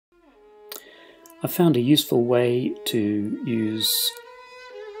I found a useful way to use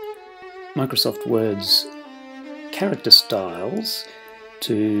Microsoft Word's character styles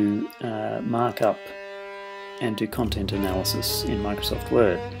to mark up and do content analysis in Microsoft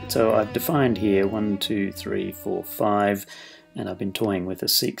Word. So I've defined here 1, 2, 3, 4, 5, and I've been toying with a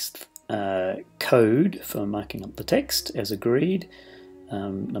 6th code for marking up the text as agreed.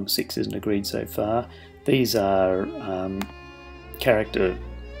 Number 6 isn't agreed so far. These are character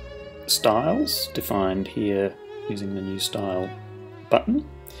styles defined here using the new style button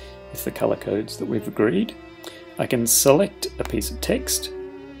with the color codes that we've agreed. I can select a piece of text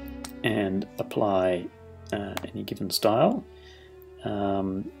and apply any given style,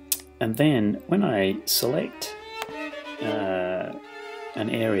 and then when I select an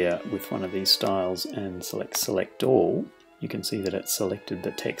area with one of these styles and select all, you can see that it's selected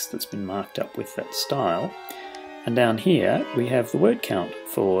the text that's been marked up with that style. And down here we have the word count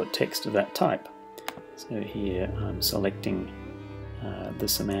for text of that type. So here I'm selecting the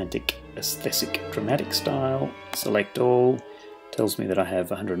semantic aesthetic dramatic style, select all, tells me that I have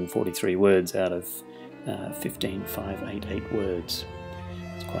 143 words out of 15588 words.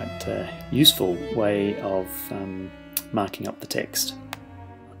 It's quite a useful way of marking up the text.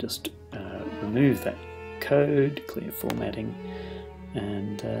 I'll just remove that code, clear formatting,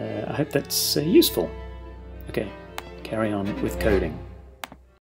 and I hope that's useful. Okay, carry on with coding.